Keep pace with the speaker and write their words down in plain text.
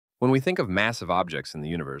When we think of massive objects in the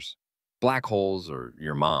universe, black holes or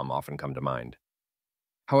your mom often come to mind.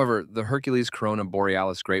 However, the Hercules-Corona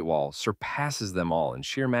Borealis Great Wall surpasses them all in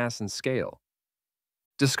sheer mass and scale.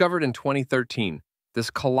 Discovered in 2013,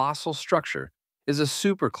 this colossal structure is a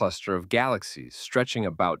supercluster of galaxies stretching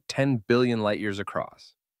about 10 billion light-years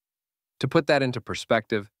across. To put that into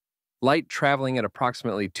perspective, light traveling at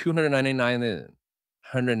approximately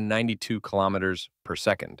 292 kilometers per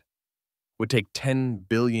second would take 10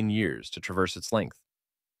 billion years to traverse its length.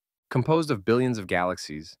 Composed of billions of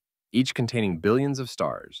galaxies, each containing billions of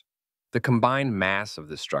stars, the combined mass of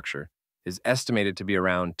this structure is estimated to be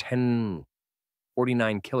around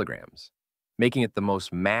 1049 kilograms, making it the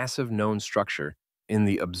most massive known structure in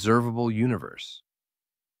the observable universe.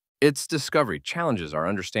 Its discovery challenges our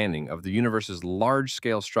understanding of the universe's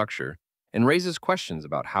large-scale structure and raises questions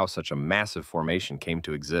about how such a massive formation came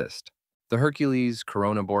to exist. The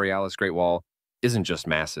Hercules-Corona Borealis Great Wall isn't just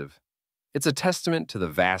massive. It's a testament to the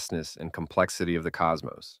vastness and complexity of the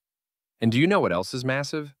cosmos. And do you know what else is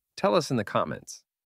massive? Tell us in the comments.